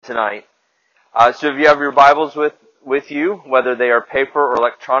tonight. So if you have your Bibles with you, whether they are paper or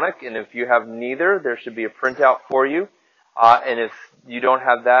electronic, and if you have neither, there should be a printout for you. And if you don't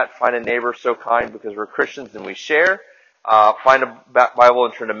have that, find a neighbor so kind, because we're Christians and we share. Find a Bible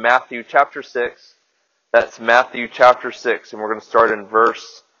and turn to Matthew chapter 6. That's Matthew chapter 6, and we're going to start in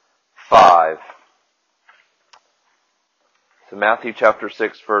verse 5. So Matthew chapter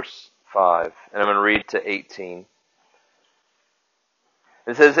 6, verse 5. And I'm going to read to 18.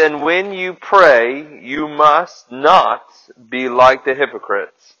 It says, "And when you pray, you must not be like the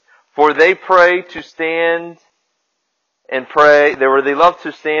hypocrites, for they pray to stand and pray. They love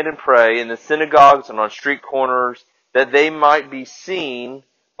to stand and pray in the synagogues and on street corners, that they might be seen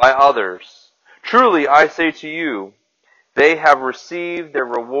by others. Truly, I say to you, they have received their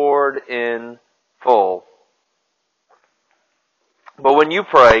reward in full. But when you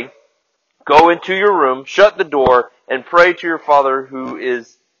pray, go into your room, shut the door, and pray to your Father who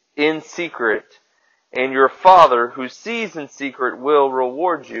is in secret, and your Father who sees in secret will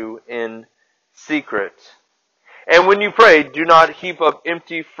reward you in secret. And when you pray, do not heap up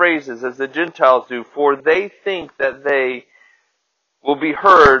empty phrases as the Gentiles do, for they think that they will be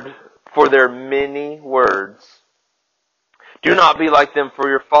heard for their many words. Do not be like them, for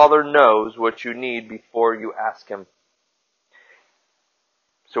your Father knows what you need before you ask Him.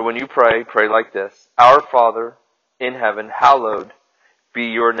 So when you pray, pray like this: Our Father in heaven, hallowed be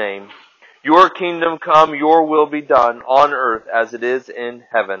your name. Your kingdom come, your will be done on earth as it is in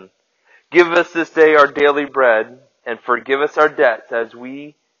heaven. Give us this day our daily bread, and forgive us our debts as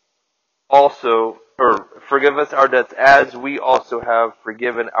we also have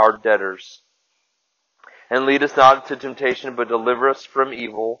forgiven our debtors. And lead us not into temptation, but deliver us from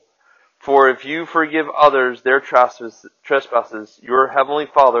evil. For if you forgive others their trespasses, your heavenly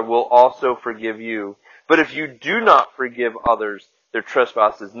Father will also forgive you. But if you do not forgive others their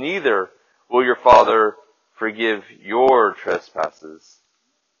trespasses, neither will your Father forgive your trespasses.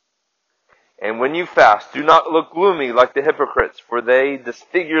 And when you fast, do not look gloomy like the hypocrites, for they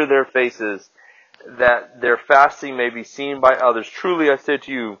disfigure their faces, that their fasting may be seen by others. Truly I say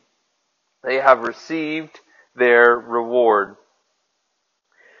to you, they have received their reward.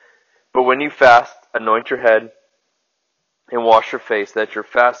 But when you fast, anoint your head and wash your face, that your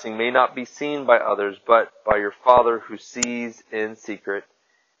fasting may not be seen by others, but by your Father who sees in secret.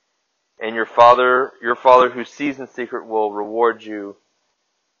 And your Father who sees in secret will reward you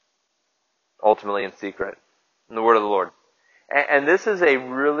ultimately in secret." In the word of the Lord. And this is a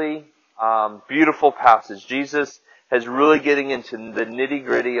really beautiful passage. Jesus is really getting into the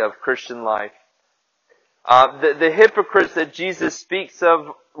nitty-gritty of Christian life. The hypocrites that Jesus speaks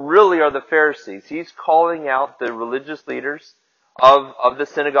of really are the Pharisees. He's calling out the religious leaders of the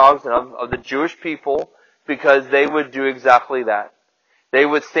synagogues and of the Jewish people, because they would do exactly that. They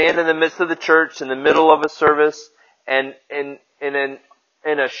would stand in the midst of the church, in the middle of a service, and in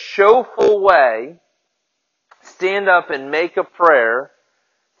a showful way, stand up and make a prayer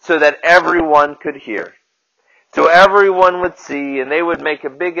so that everyone could hear. So everyone would see, and they would make a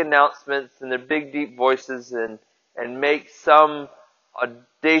big announcements in their big deep voices and make some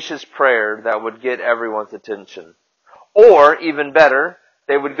audacious prayer that would get everyone's attention. Or, even better,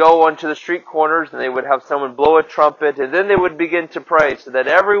 they would go onto the street corners and they would have someone blow a trumpet, and then they would begin to pray so that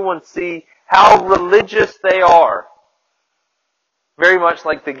everyone see how religious they are. Very much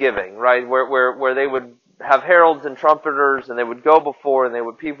like the giving, right? Where they would have heralds and trumpeters, and they would go before, and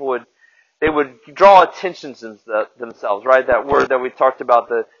they would draw attention to themselves, right? That word that we talked about,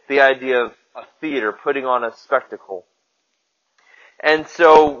 the idea of a theater, putting on a spectacle. And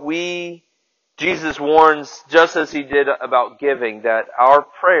so Jesus warns, just as He did about giving, that our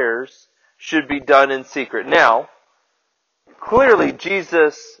prayers should be done in secret. Now, clearly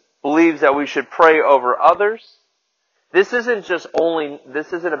Jesus believes that we should pray over others. This isn't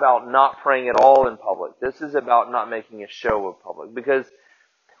about not praying at all in public. This is about not making a show of public. Because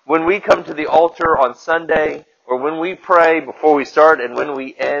when we come to the altar on Sunday, or when we pray before we start and when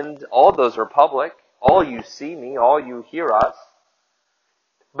we end, all those are public. All you see me, all you hear us.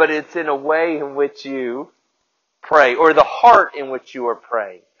 But it's in a way in which you pray, or the heart in which you are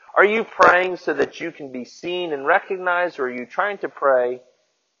praying. Are you praying so that you can be seen and recognized, or are you trying to pray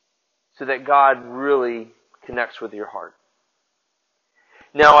so that God really connects with your heart?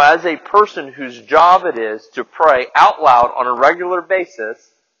 Now, as a person whose job it is to pray out loud on a regular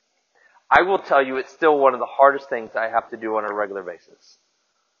basis, I will tell you it's still one of the hardest things I have to do on a regular basis.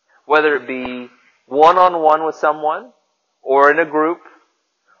 Whether it be one-on-one with someone, or in a group,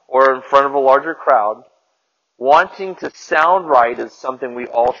 or in front of a larger crowd, wanting to sound right is something we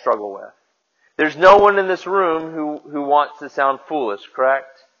all struggle with. There's no one in this room who wants to sound foolish,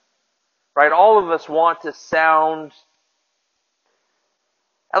 correct? Right? All of us want to sound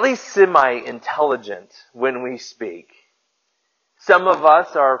at least semi-intelligent when we speak. Some of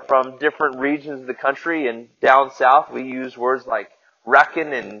us are from different regions of the country, and down south we use words like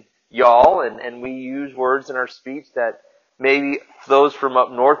reckon and y'all, and we use words in our speech that maybe those from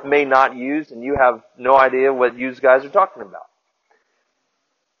up north may not use, and you have no idea what you guys are talking about.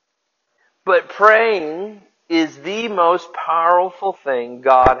 But praying is the most powerful thing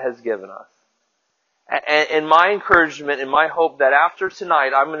God has given us. And my encouragement and my hope that after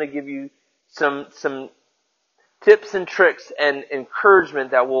tonight I'm going to give you some tips and tricks and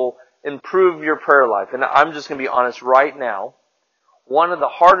encouragement that will improve your prayer life. And I'm just going to be honest right now. One of the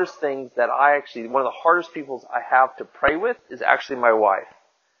hardest people I have to pray with is actually my wife.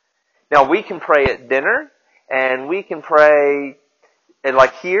 Now we can pray at dinner and we can pray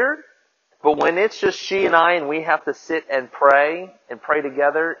like here, but when it's just she and I and we have to sit and pray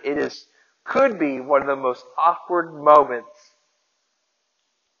together, could be one of the most awkward moments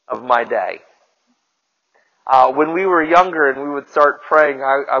of my day. When we were younger and we would start praying,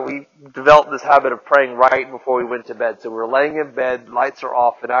 we developed this habit of praying right before we went to bed. So we're laying in bed, lights are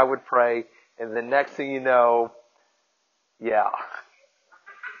off, and I would pray, and the next thing you know, yeah.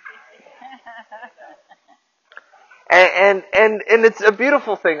 And it's a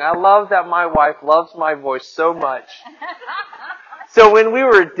beautiful thing. I love that my wife loves my voice so much. So when we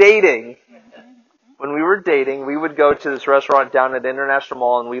were dating, we would go to this restaurant down at International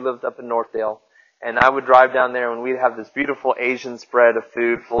Mall, and we lived up in Northdale. And I would drive down there, and we'd have this beautiful Asian spread of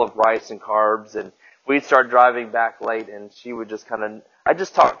food full of rice and carbs. And we'd start driving back late, and she would just I'd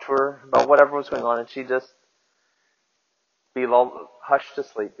just talk to her about whatever was going on, and she'd just be hushed to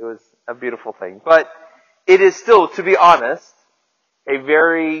sleep. It was a beautiful thing. But it is still, to be honest, a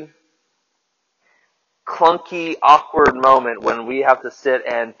very clunky, awkward moment when we have to sit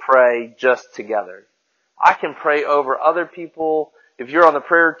and pray just together. I can pray over other people. If you're on the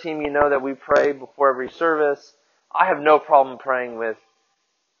prayer team, you know that we pray before every service. I have no problem praying with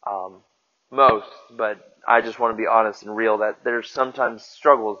most, but I just want to be honest and real that there's sometimes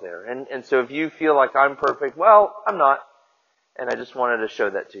struggles there. And so if you feel like I'm perfect, well, I'm not. And I just wanted to show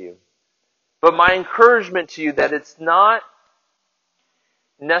that to you. But my encouragement to you that it's not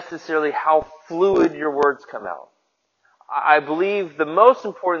necessarily how fluid your words come out. I believe the most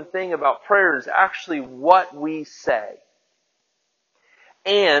important thing about prayer is actually what we say.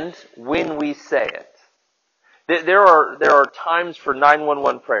 And when we say it. There are times for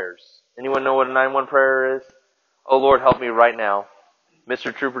 911 prayers. Anyone know what a 911 prayer is? Oh Lord, help me right now.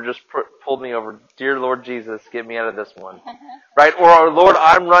 Mr. Trooper just pulled me over. Dear Lord Jesus, get me out of this one. Right? Or Lord,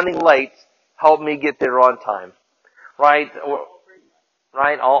 I'm running late. Help me get there on time. Right?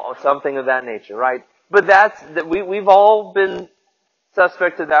 Something of that nature. Right? But we've all been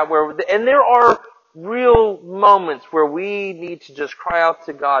suspect of that. And there are real moments where we need to just cry out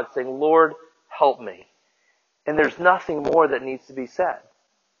to God saying, Lord, help me. And there's nothing more that needs to be said.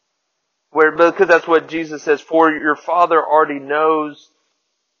 Because that's what Jesus says, for your Father already knows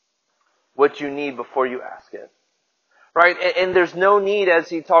what you need before you ask it. Right? And there's no need, as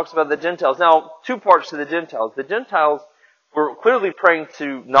he talks about the Gentiles. Now, two parts to the Gentiles. The Gentiles were clearly praying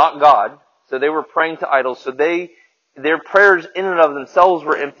to not God, so they were praying to idols, so their prayers in and of themselves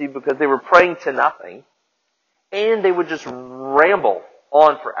were empty because they were praying to nothing. And they would just ramble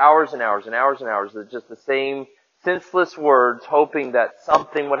on for hours and hours and hours and hours. Just the same senseless words, hoping that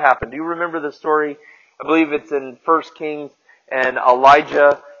something would happen. Do you remember the story? I believe it's in 1 Kings, and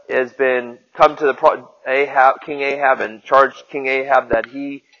Elijah has come to King Ahab and charged King Ahab that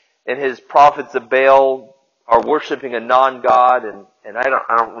he and his prophets of Baal are worshiping a non-God, and I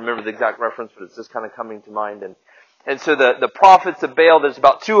don't remember the exact reference, but it's just kind of coming to mind. And so the prophets of Baal, there's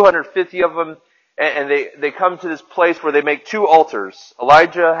about 250 of them, and they come to this place where they make two altars.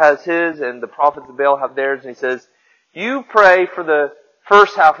 Elijah has his, and the prophets of Baal have theirs, and he says, you pray for the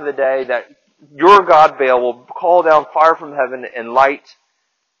first half of the day that your God Baal will call down fire from heaven and light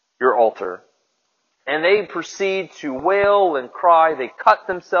your altar. And they proceed to wail and cry. They cut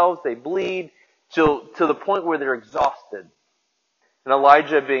themselves, they bleed, to the point where they're exhausted. And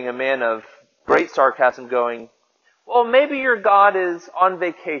Elijah, being a man of great sarcasm, going, well, maybe your God is on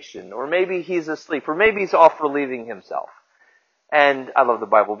vacation, or maybe he's asleep, or maybe he's off relieving himself. And I love the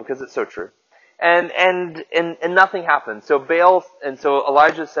Bible because it's so true. And nothing happens. So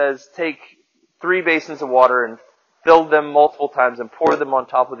Elijah says, take 3 basins of water and fill them multiple times and pour them on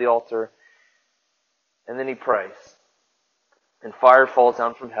top of the altar. And then he prays. And fire falls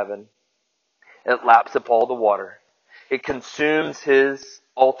down from heaven. It laps up all the water. It consumes his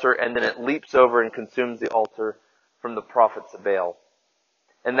altar, and then it leaps over and consumes the altar from the prophets of Baal.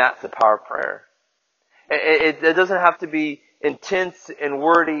 And that's the power of prayer. It doesn't have to be intense and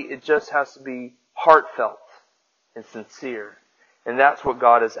wordy. It just has to be heartfelt and sincere. And that's what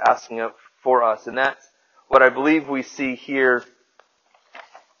God is asking for us. And that's what I believe we see here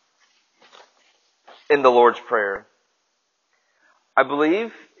in the Lord's Prayer. I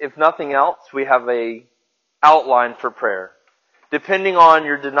believe, if nothing else, we have a outline for prayer. Depending on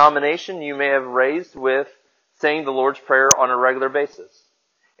your denomination, you may have raised with saying the Lord's Prayer on a regular basis.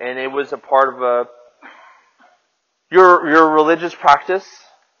 And it was a part of your religious practice,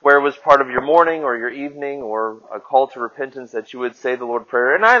 where it was part of your morning or your evening or a call to repentance that you would say the Lord's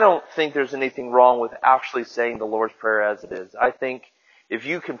Prayer. And I don't think there's anything wrong with actually saying the Lord's Prayer as it is. I think if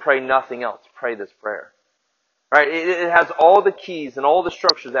you can pray nothing else, pray this prayer. Right? It has all the keys and all the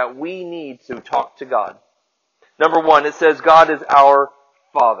structures that we need to talk to God. Number one, it says God is our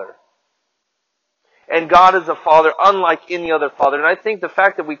Father. And God is a Father unlike any other Father. And I think the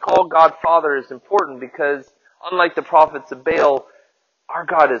fact that we call God Father is important because unlike the prophets of Baal, our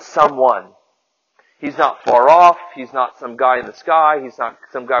God is someone. He's not far off. He's not some guy in the sky. He's not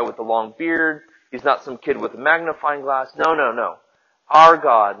some guy with a long beard. He's not some kid with a magnifying glass. No, no, no. Our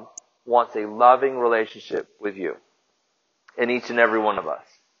God wants a loving relationship with you and each and every one of us.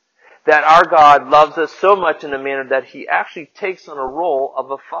 That our God loves us so much in a manner that He actually takes on a role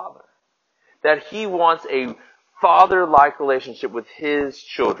of a father. That He wants a father-like relationship with His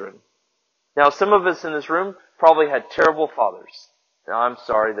children. Now, some of us in this room probably had terrible fathers. Now, I'm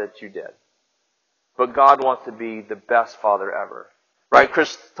sorry that you did. But God wants to be the best father ever. Right?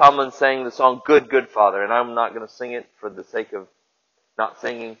 Chris Tomlin sang the song, Good, Good Father. And I'm not going to sing it for the sake of not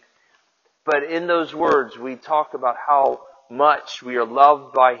singing. But in those words, we talk about how much we are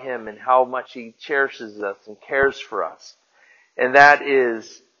loved by Him and how much He cherishes us and cares for us. And that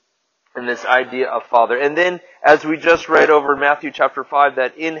is in this idea of Father. And then, as we just read over Matthew chapter 5,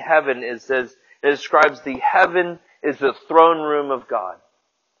 that in heaven it says, it describes the heaven is the throne room of God.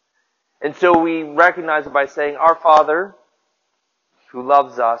 And so we recognize it by saying, Our Father, who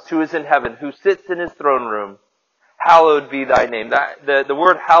loves us, who is in heaven, who sits in His throne room, hallowed be Thy name. The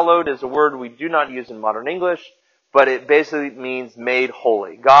word hallowed is a word we do not use in modern English, but it basically means made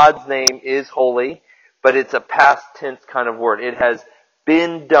holy. God's name is holy, but it's a past tense kind of word. It has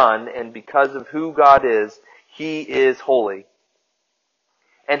been done, and because of who God is, He is holy.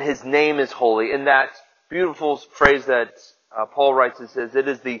 And His name is holy. And that beautiful phrase that Paul writes, it says, it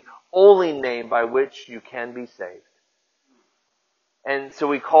is the only name by which you can be saved. And so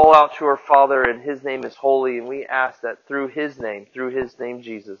we call out to our Father, and His name is holy, and we ask that through His name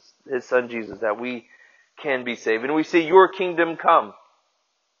Jesus, His Son Jesus, that we can be saved. And we say, Your kingdom come.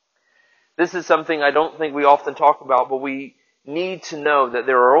 This is something I don't think we often talk about, but we need to know that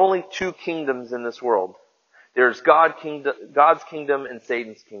there are only two kingdoms in this world. There's God's kingdom and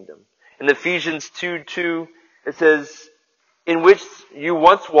Satan's kingdom. In Ephesians 2:2, it says, in which you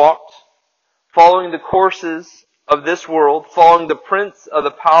once walked, following the courses of this world, following the prince of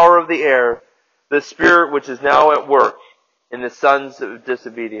the power of the air, the spirit which is now at work in the sons of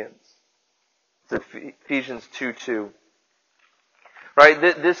disobedience. It's Ephesians 2:2. Right?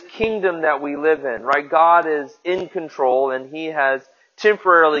 This kingdom that we live in, right? God is in control, and He has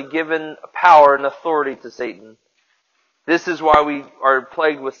temporarily given power and authority to Satan. This is why we are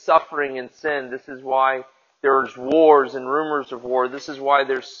plagued with suffering and sin. This is why there's wars and rumors of war. This is why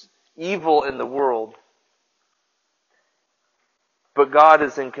there's evil in the world. But God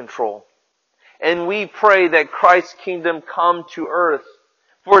is in control. And we pray that Christ's kingdom come to earth.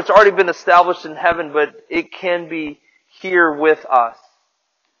 For it's already been established in heaven, but it can be here with us.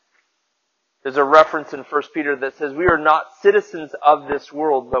 There's a reference in 1 Peter that says we are not citizens of this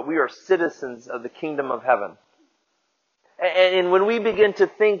world, but we are citizens of the kingdom of heaven. And when we begin to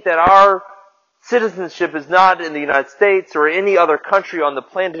think that our citizenship is not in the United States or any other country on the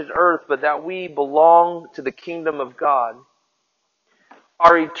planet Earth, but that we belong to the kingdom of God,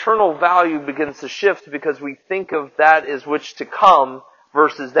 our eternal value begins to shift because we think of that as which to come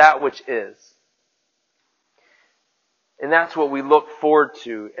versus that which is. And that's what we look forward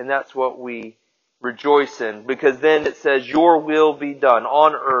to, and that's what we rejoice in. Because then it says, Your will be done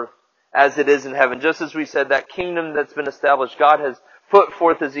on earth as it is in heaven. Just as we said, that kingdom that's been established, God has put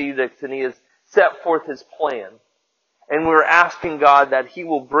forth His edicts, and He has set forth His plan. And we're asking God that He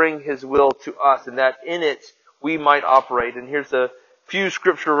will bring His will to us, and that in it we might operate. And here's a few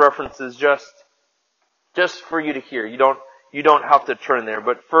scripture references just for you to hear. You don't have to turn there.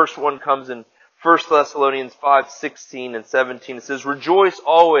 But first one comes in 1 Thessalonians 5:16 and 17. It says, Rejoice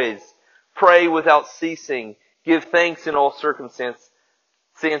always, pray without ceasing, give thanks in all circumstances,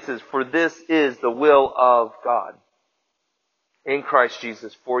 for this is the will of God. in Christ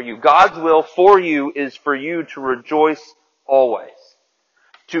Jesus for you. God's will for you is for you to rejoice always,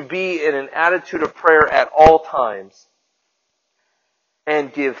 to be in an attitude of prayer at all times,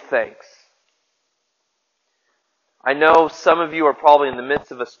 and give thanks. I know some of you are probably in the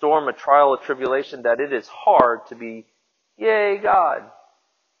midst of a storm, a trial, a tribulation, that it is hard to be, yay, God.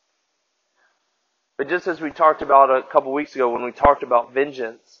 But just as we talked about a couple weeks ago when we talked about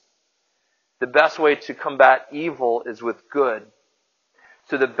vengeance, the best way to combat evil is with good.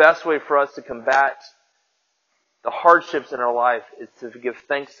 So the best way for us to combat the hardships in our life is to give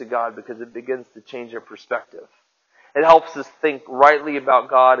thanks to God, because it begins to change our perspective. It helps us think rightly about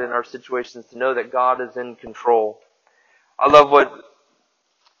God in our situations, to know that God is in control. I love what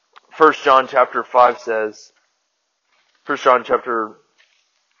 1 John chapter 5 says. 1 John chapter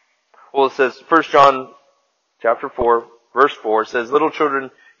 4, verse 4 says, "Little children,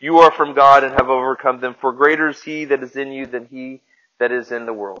 you are from God and have overcome them, for greater is He that is in you than he that is in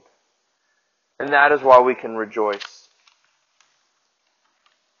the world." And that is why we can rejoice.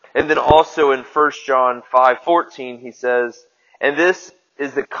 And then also in 1 John 5:14 he says, "And this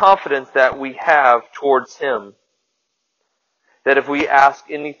is the confidence that we have towards Him, that if we ask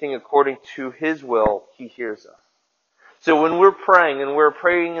anything according to His will, He hears us." So when we're praying, and we're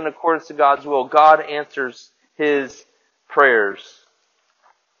praying in accordance to God's will, God answers His prayers.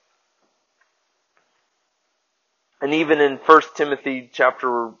 And even in 1 Timothy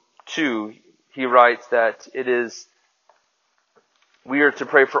chapter 2, he writes that we are to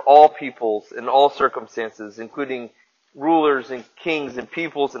pray for all peoples in all circumstances, including rulers and kings and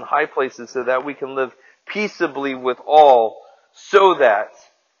peoples in high places, so that we can live peaceably with all, so that,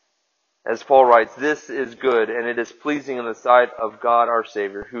 as Paul writes, this is good and it is pleasing in the sight of God our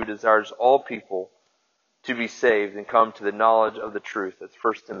Savior, who desires all people to be saved and come to the knowledge of the truth. That's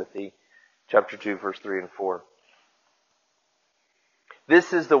 1 Timothy chapter 2, verse 3 and 4.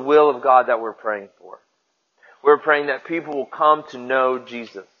 This is the will of God that we're praying for. We're praying that people will come to know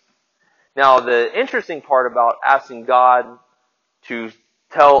Jesus. Now, the interesting part about asking God to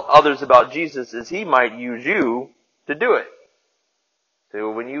tell others about Jesus is He might use you to do it.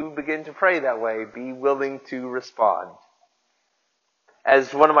 So when you begin to pray that way, be willing to respond.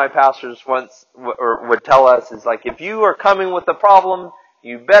 As one of my pastors once would tell us, is like, if you are coming with a problem,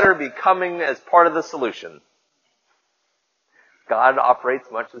 you better be coming as part of the solution. God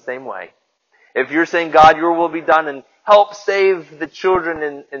operates much the same way. If you're saying, God, your will be done, and help save the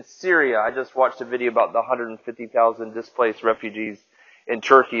children in Syria. I just watched a video about the 150,000 displaced refugees in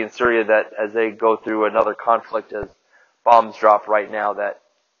Turkey and Syria, that as they go through another conflict, as bombs drop right now, that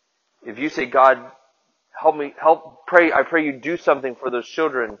if you say, God, I pray you do something for those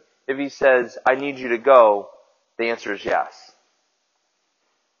children. If He says, I need you to go, the answer is yes.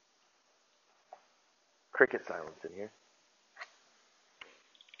 Cricket silence in here.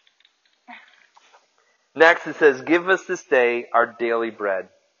 Next it says, give us this day our daily bread.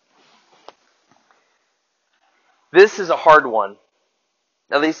 This is a hard one.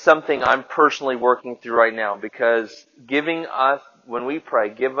 At least something I'm personally working through right now, because giving us, when we pray,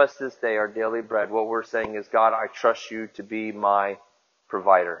 give us this day our daily bread, what we're saying is, God, I trust you to be my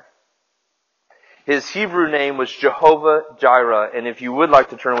provider. His Hebrew name was Jehovah Jireh, and if you would like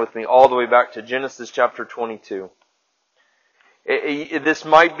to turn with me all the way back to Genesis chapter 22. This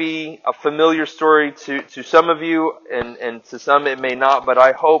might be a familiar story to some of you, and to some it may not, but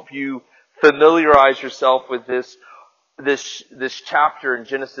I hope you familiarize yourself with this chapter in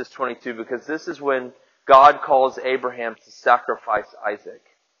Genesis 22, because this is when God calls Abraham to sacrifice Isaac.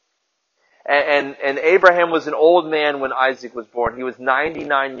 And Abraham was an old man when Isaac was born. He was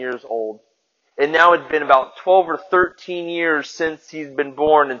 99 years old. And now it's been about 12 or 13 years since he's been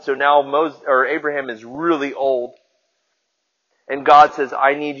born, and so now Abraham is really old. And God says,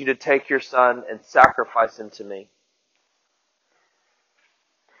 I need you to take your son and sacrifice him to me.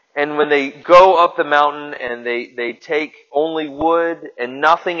 And when they go up the mountain and they take only wood and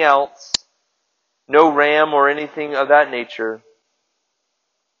nothing else, no ram or anything of that nature,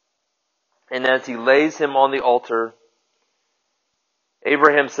 and as he lays him on the altar,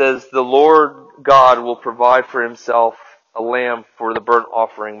 Abraham says, the Lord God will provide for himself a lamb for the burnt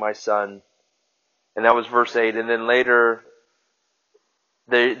offering, my son. And that was verse 8. And then later,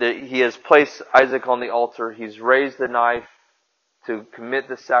 he has placed Isaac on the altar. He's raised the knife to commit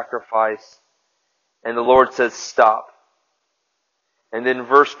the sacrifice. And the Lord says, stop. And then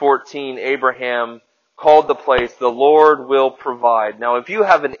verse 14, Abraham called the place, the Lord will provide. Now, if you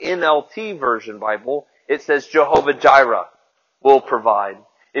have an NLT version Bible, it says Jehovah Jireh will provide.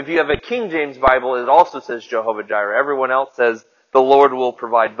 If you have a King James Bible, it also says Jehovah Jireh. Everyone else says the Lord will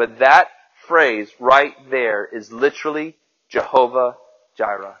provide. But that phrase right there is literally Jehovah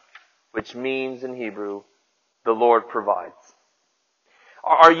Jireh, which means in Hebrew, the Lord provides.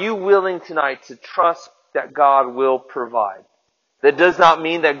 Are you willing tonight to trust that God will provide? That does not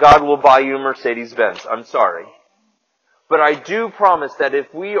mean that God will buy you a Mercedes-Benz. I'm sorry. But I do promise that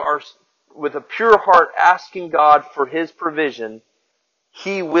if we are with a pure heart asking God for His provision,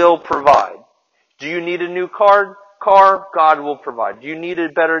 He will provide. Do you need a new car? God will provide. Do you need a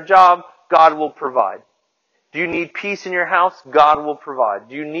better job? God will provide. Do you need peace in your house? God will provide.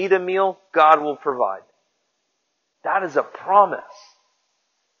 Do you need a meal? God will provide. That is a promise.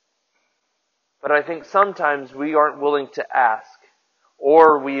 But I think sometimes we aren't willing to ask,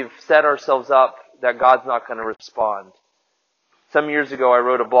 or we've set ourselves up that God's not going to respond. Some years ago I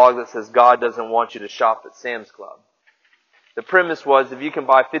wrote a blog that says God doesn't want you to shop at Sam's Club. The premise was, if you can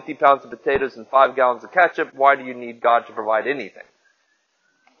buy 50 pounds of potatoes and 5 gallons of ketchup, why do you need God to provide anything?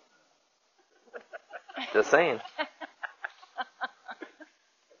 Just saying.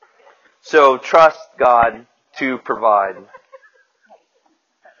 So trust God to provide.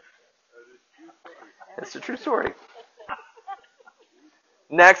 It's a true story.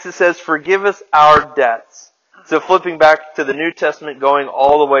 Next it says, forgive us our debts. So flipping back to the New Testament, going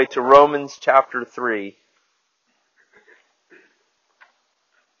all the way to Romans chapter 3.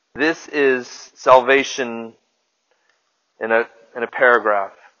 This is salvation in a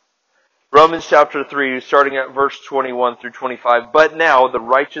paragraph. Romans chapter 3, starting at verse 21 through 25. But now the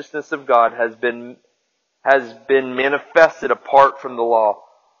righteousness of God has been manifested apart from the law.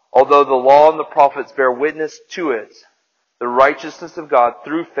 Although the law and the prophets bear witness to it, the righteousness of God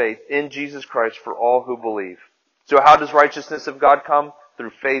through faith in Jesus Christ for all who believe. So how does righteousness of God come?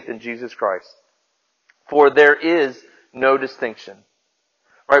 Through faith in Jesus Christ. For there is no distinction.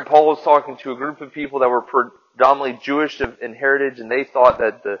 Right, Paul was talking to a group of people that were predominantly Jewish in heritage, and they thought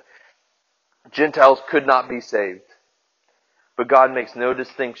that the Gentiles could not be saved. But God makes no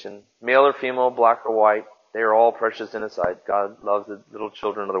distinction. Male or female, black or white, they are all precious in His sight. God loves the little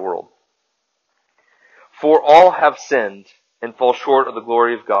children of the world. For all have sinned and fall short of the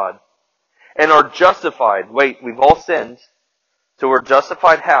glory of God, and are justified. Wait, we've all sinned. So we're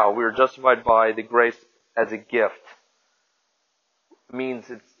justified how? We are justified by the grace as a gift. It means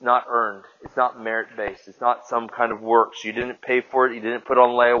it's not earned. It's not merit-based. It's not some kind of works. You didn't pay for it. You didn't put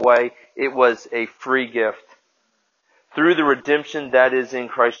on layaway. It was a free gift. Through the redemption that is in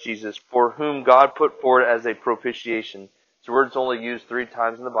Christ Jesus, for whom God put forward as a propitiation. This word's only used 3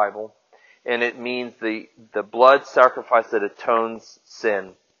 times in the Bible. And it means the blood sacrifice that atones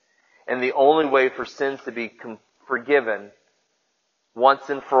sin. And the only way for sins to be forgiven once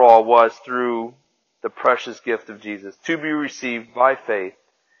and for all was through the precious gift of Jesus, to be received by faith.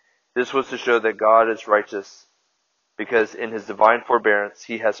 This was to show that God is righteous, because in His divine forbearance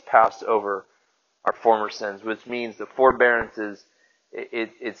He has passed over our former sins, which means the forbearance is,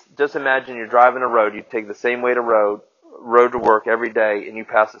 it's just imagine you're driving a road, you take the same way to road to work every day, and you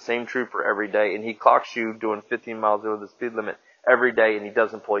pass the same trooper every day, and he clocks you doing 15 miles over the speed limit every day, and he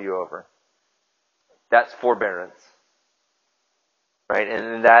doesn't pull you over. That's forbearance. Right?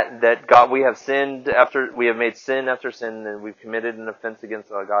 And that God, we have made sin after sin, and we've committed an offense against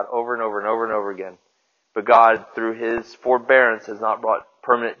God over and over and over and over again. But God, through His forbearance, has not brought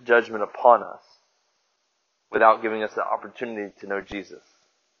permanent judgment upon us without giving us the opportunity to know Jesus.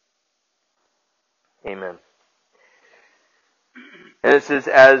 Amen. And it says,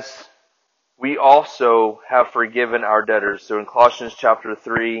 as we also have forgiven our debtors. So in Colossians chapter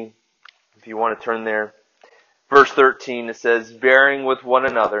 3, if you want to turn there, verse 13, it says, bearing with one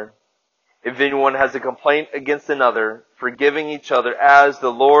another, if anyone has a complaint against another, forgiving each other as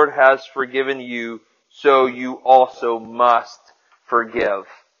the Lord has forgiven you, so you also must forgive.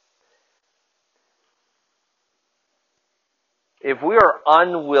 If we are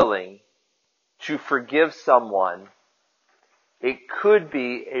unwilling to forgive someone, it could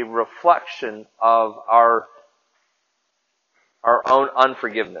be a reflection of our own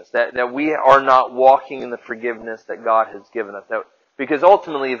unforgiveness. That we are not walking in the forgiveness that God has given us. Because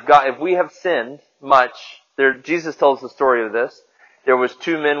ultimately, if we have sinned much, Jesus tells the story of this. There was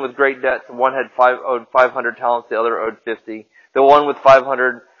 2 men with great debts. One owed 500 talents, the other owed 50. The one with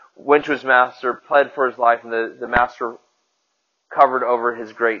 500 went to his master, pled for his life, and the master covered over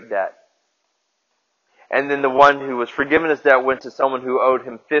his great debt. And then the one who was forgiven his debt went to someone who owed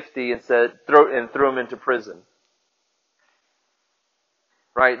him 50 and threw him into prison.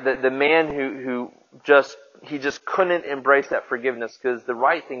 Right? The man who just couldn't embrace that forgiveness, because the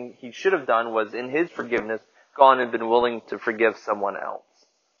right thing he should have done was, in his forgiveness, gone and been willing to forgive someone else.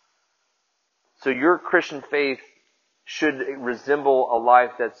 So your Christian faith should resemble a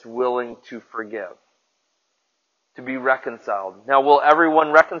life that's willing to forgive. to be reconciled. Now, will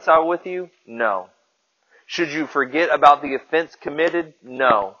everyone reconcile with you? No. Should you forget about the offense committed?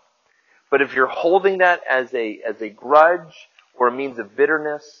 No. But if you're holding that as a grudge or a means of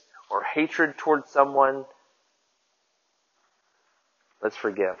bitterness or hatred towards someone, let's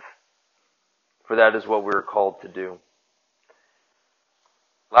forgive. For that is what we're called to do.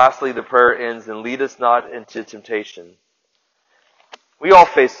 Lastly, the prayer ends, and lead us not into temptation. We all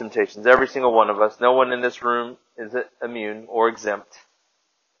face temptations, every single one of us. No one in this room is immune or exempt.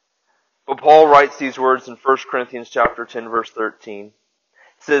 But Paul writes these words in 1 Corinthians chapter 10, verse 13. It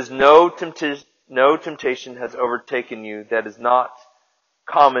says, no temptation has overtaken you that is not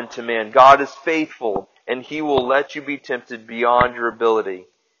common to man. God is faithful, and He will let you be tempted beyond your ability.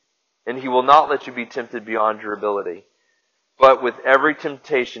 And He will not let you be tempted beyond your ability. But with every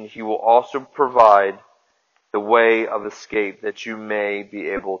temptation, He will also provide the way of escape that you may be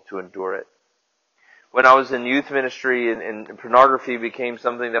able to endure it. When I was in youth ministry and pornography became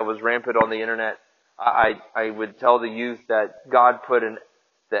something that was rampant on the internet, I would tell the youth that God put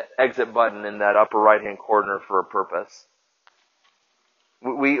the exit button in that upper right-hand corner for a purpose.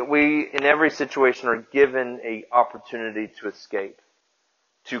 We in every situation are given an opportunity to escape,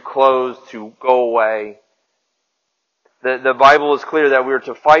 to close, to go away. The Bible is clear that we are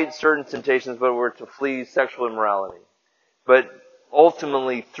to fight certain temptations, but we're to flee sexual immorality. But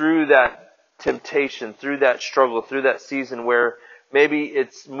ultimately, through that temptation, through that struggle, through that season where maybe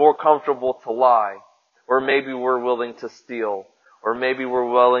it's more comfortable to lie, or maybe we're willing to steal, or maybe we're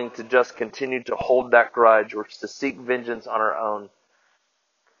willing to just continue to hold that grudge or to seek vengeance on our own,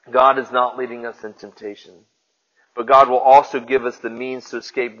 God is not leading us in temptation. But God will also give us the means to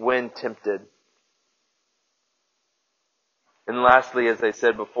escape when tempted. And lastly, as I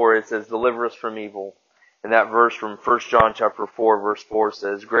said before, it says, deliver us from evil. And that verse from 1 John chapter 4, verse 4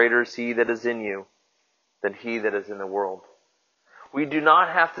 says, greater is He that is in you than he that is in the world. We do not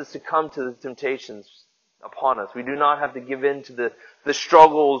have to succumb to the temptations upon us. We do not have to give in to the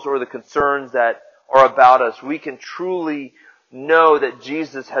struggles or the concerns that are about us. We can truly know that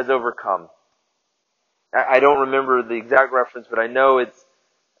Jesus has overcome. I don't remember the exact reference, but I know it's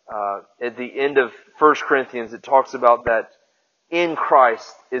at the end of 1 Corinthians, it talks about that in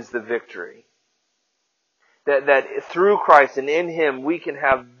Christ is the victory. That through Christ and in Him we can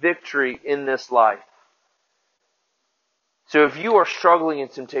have victory in this life. So if you are struggling in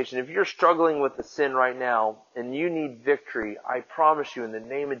temptation, if you're struggling with the sin right now and you need victory, I promise you in the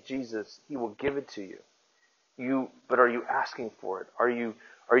name of Jesus, He will give it to you. But are you asking for it? Are you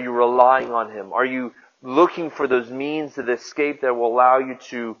relying on Him? Are you looking for those means of escape that will allow you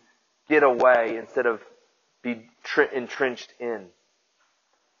to get away instead of be entrenched in?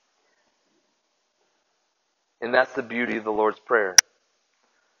 And that's the beauty of the Lord's Prayer.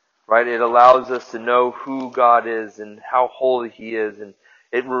 Right? It allows us to know who God is and how holy He is. And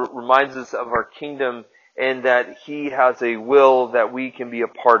it reminds us of our kingdom and that He has a will that we can be a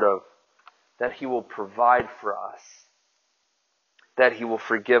part of. That He will provide for us. That He will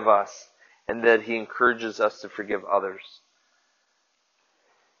forgive us. And that He encourages us to forgive others.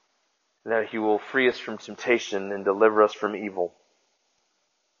 That He will free us from temptation and deliver us from evil.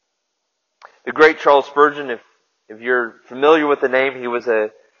 The great Charles Spurgeon, if you're familiar with the name, he was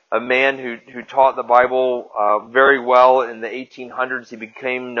a man who taught the Bible very well in the 1800s. He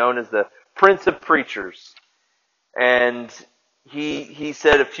became known as the Prince of Preachers. And he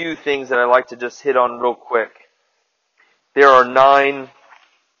said a few things that I'd like to just hit on real quick. There are 9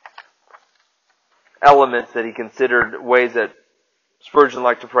 elements that he considered ways that Spurgeon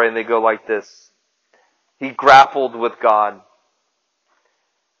liked to pray, and they go like this. He grappled with God.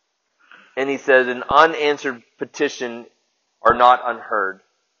 And he says, an unanswered petition are not unheard.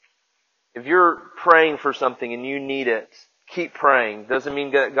 If you're praying for something and you need it, keep praying. Doesn't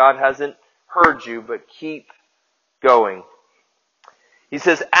mean that God hasn't heard you, but keep going. He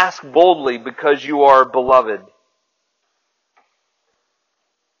says, ask boldly because you are beloved.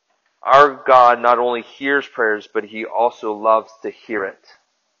 Our God not only hears prayers, but He also loves to hear it.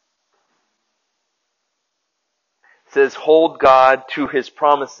 It says, hold God to His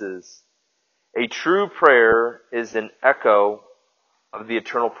promises. A true prayer is an echo of the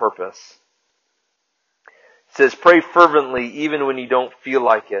eternal purpose. It says, pray fervently even when you don't feel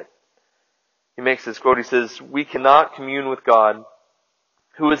like it. He makes this quote, he says, we cannot commune with God,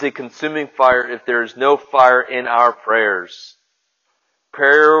 who is a consuming fire, if there is no fire in our prayers.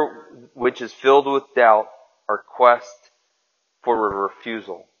 Prayer which is filled with doubt, our quest for a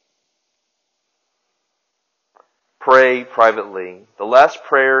refusal. Pray privately. The less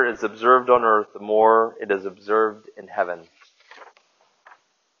prayer is observed on earth, the more it is observed in heaven.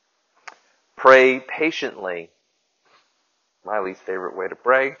 Pray patiently. My least favorite way to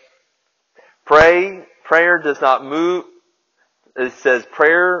pray. Prayer does not move. It says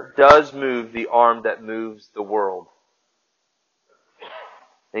prayer does move the arm that moves the world.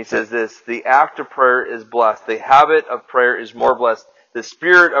 And he says this, the act of prayer is blessed. The habit of prayer is more blessed. The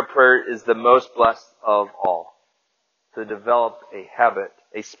spirit of prayer is the most blessed of all. To develop a habit,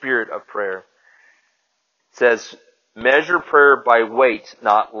 a spirit of prayer. It says, measure prayer by weight,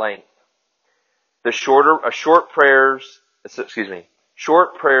 not length. Short prayers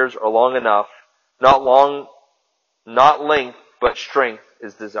are long enough, not length, but strength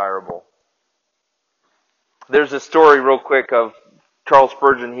is desirable. There's a story real quick of Charles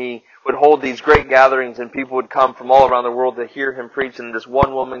Spurgeon. He would hold these great gatherings and people would come from all around the world to hear him preach, and this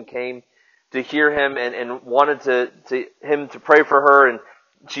one woman came to hear him and wanted him to pray for her, and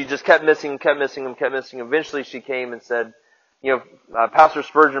she just kept missing him. Eventually she came and said, Pastor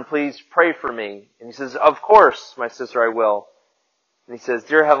Spurgeon, please pray for me. And he says, of course, my sister, I will. And he says,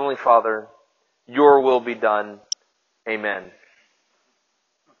 dear Heavenly Father, your will be done. Amen.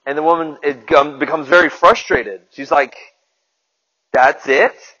 And the woman becomes very frustrated. She's like, that's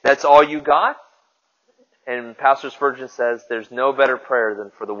it? That's all you got? And Pastor Spurgeon says, there's no better prayer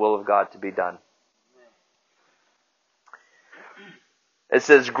than for the will of God to be done. It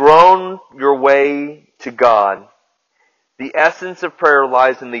says, groan your way to God. The essence of prayer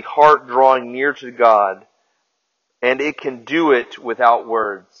lies in the heart drawing near to God, and it can do it without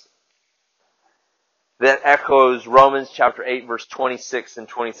words. That echoes Romans chapter 8, verse 26 and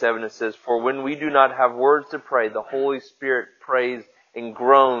 27. It says, for when we do not have words to pray, the Holy Spirit prays and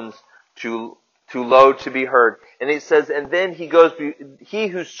groans too low to be heard. And it says, and then he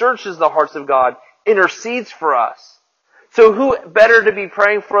who searches the hearts of God intercedes for us. So who better to be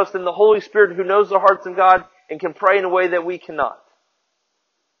praying for us than the Holy Spirit who knows the hearts of God and can pray in a way that we cannot?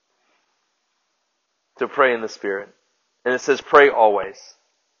 To pray in the Spirit. And it says pray always.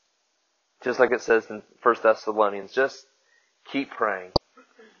 Just like it says in 1 Thessalonians. Just keep praying.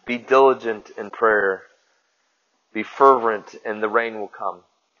 Be diligent in prayer. Be fervent and the rain will come.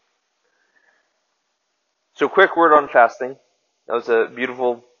 So quick word on fasting. That was a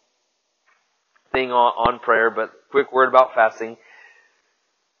beautiful thing on prayer, but quick word about fasting.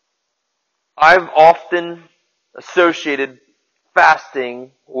 I've often associated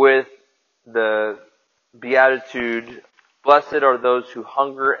fasting with the beatitude, blessed are those who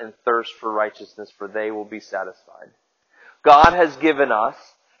hunger and thirst for righteousness, for they will be satisfied. God has given us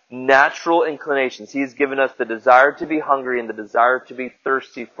natural inclinations. He has given us the desire to be hungry and the desire to be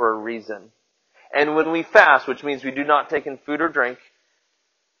thirsty for a reason. And when we fast, which means we do not take in food or drink,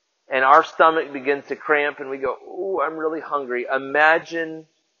 and our stomach begins to cramp and we go, ooh, I'm really hungry. Imagine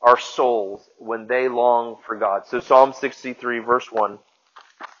our souls when they long for God. So Psalm 63 verse 1.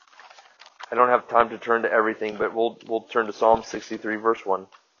 I don't have time to turn to everything, but we'll turn to Psalm 63 verse 1. It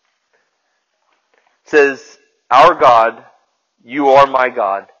says, our God, you are my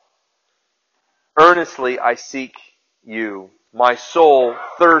God. Earnestly I seek you. My soul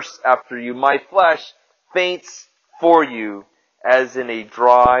thirsts after you. My flesh faints for you, as in a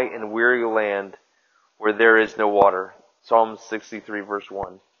dry and weary land where there is no water. Psalm 63 verse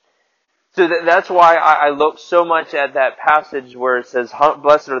 1. So that's why I look so much at that passage where it says,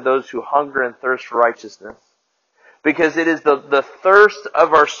 blessed are those who hunger and thirst for righteousness. Because it is the thirst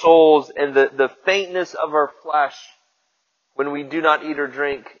of our souls and the faintness of our flesh when we do not eat or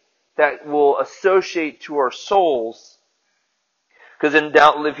drink that will associate to our souls. Because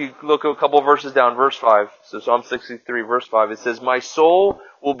if you look a couple of verses down, verse 5, so Psalm 63, verse 5, it says, my soul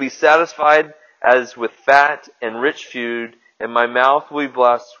will be satisfied as with fat and rich food, and my mouth will be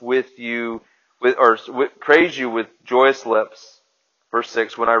blessed praise you with joyous lips. Verse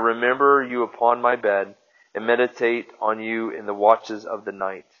 6, when I remember you upon my bed and meditate on you in the watches of the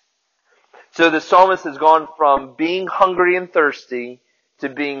night. So the psalmist has gone from being hungry and thirsty to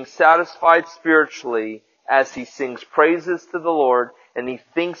being satisfied spiritually as he sings praises to the Lord and he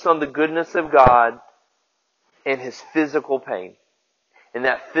thinks on the goodness of God and his physical pain and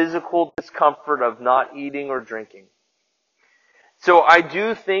that physical discomfort of not eating or drinking. So I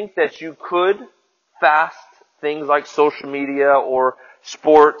do think that you could fast things like social media or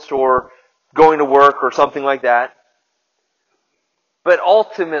sports or going to work or something like that. But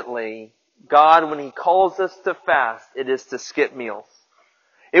ultimately, God, when He calls us to fast, it is to skip meals.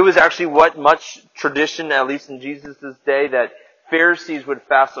 It was actually much tradition, at least in Jesus' day, that Pharisees would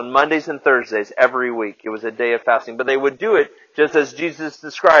fast on Mondays and Thursdays every week. It was a day of fasting. But they would do it just as Jesus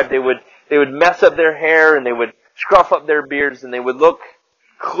described. They would mess up their hair and they would scruff up their beards and they would look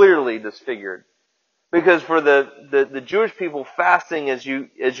clearly disfigured. Because for the Jewish people, fasting, as you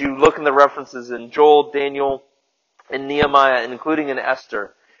look in the references in Joel, Daniel, in Nehemiah, including in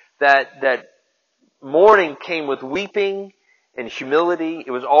Esther, that mourning came with weeping and humility.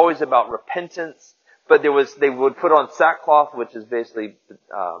 It was always about repentance. But they would put on sackcloth, which is basically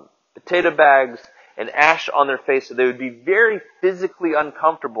potato bags, and ash on their face, so they would be very physically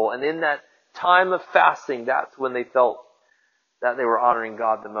uncomfortable. And in that time of fasting, that's when they felt that they were honoring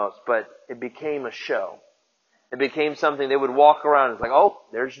God the most. But it became a show. It became something they would walk around and it's like, oh,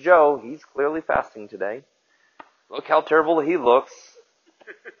 there's Joe. He's clearly fasting today. Look how terrible he looks.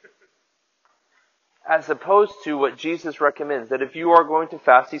 As opposed to what Jesus recommends, that if you are going to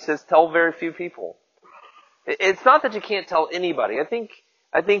fast, he says, tell very few people. It's not that you can't tell anybody. I think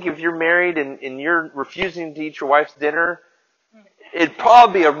if you're married and you're refusing to eat your wife's dinner, it'd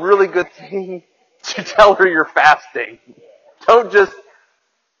probably be a really good thing to tell her you're fasting. Don't just,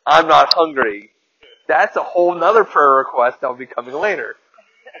 I'm not hungry. That's a whole nother prayer request that'll be coming later.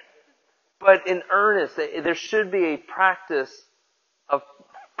 But in earnest, there should be a practice of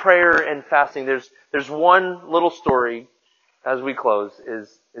prayer and fasting. There's one little story as we close,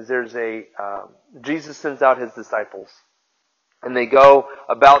 is there's Jesus sends out his disciples. And they go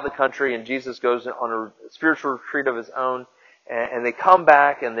about the country, and Jesus goes on a spiritual retreat of his own. And they come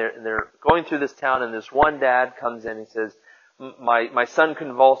back, and they're going through this town, and this one dad comes in and says, my son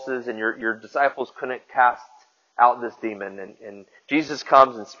convulses, and your disciples couldn't cast out this demon. And Jesus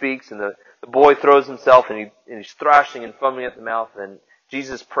comes and speaks, and the boy throws himself, and he's thrashing and foaming at the mouth, and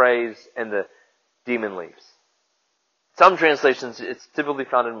Jesus prays, and the demon leaves. Some translations, it's typically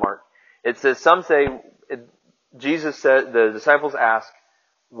found in Mark. It says, some say, Jesus said, the disciples ask,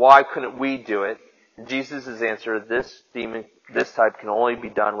 why couldn't we do it? And Jesus' answer, this type can only be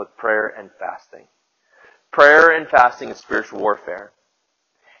done with prayer and fasting. Prayer and fasting is spiritual warfare.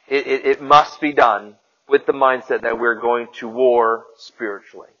 It must be done with the mindset that we're going to war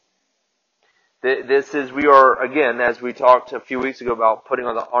spiritually. We are, again, as we talked a few weeks ago about putting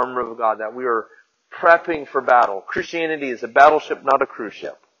on the armor of God, that we are prepping for battle. Christianity is a battleship, not a cruise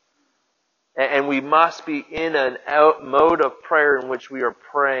ship. And we must be in a mode of prayer in which we are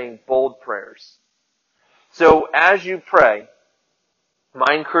praying bold prayers. So as you pray,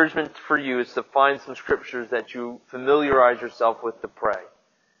 my encouragement for you is to find some scriptures that you familiarize yourself with to pray.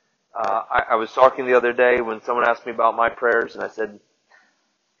 I was talking the other day when someone asked me about my prayers, and I said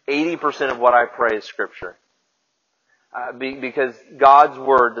 80% of what I pray is scripture. Because God's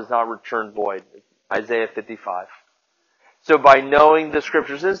word does not return void. Isaiah 55. So by knowing the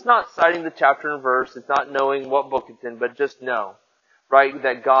scriptures, it's not citing the chapter and verse, it's not knowing what book it's in, but just know, right,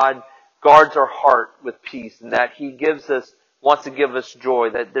 that God guards our heart with peace, and that He wants to give us joy,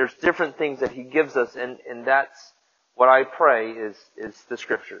 that there's different things that He gives us, and that's what I pray is the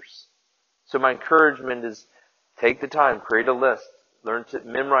scriptures. So my encouragement is take the time, create a list, learn to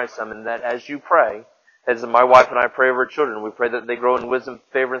memorize some, and that as you pray, as my wife and I pray over our children, we pray that they grow in wisdom,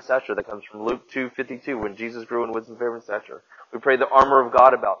 favor, and stature. That comes from Luke 2:52, when Jesus grew in wisdom, favor, and stature. We pray the armor of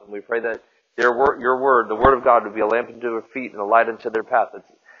God about them. We pray that your word, the word of God, would be a lamp unto their feet and a light unto their path.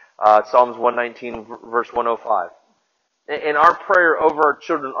 That's Psalms 119, verse 105. And our prayer over our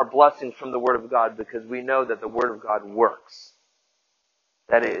children are blessings from the word of God, because we know that the word of God works.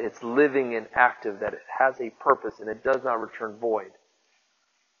 That it's living and active, that it has a purpose, and it does not return void.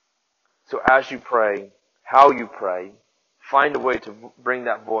 So as you pray, how you pray, find a way to bring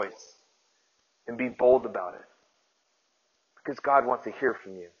that voice and be bold about it. Because God wants to hear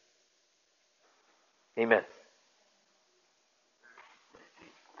from you. Amen.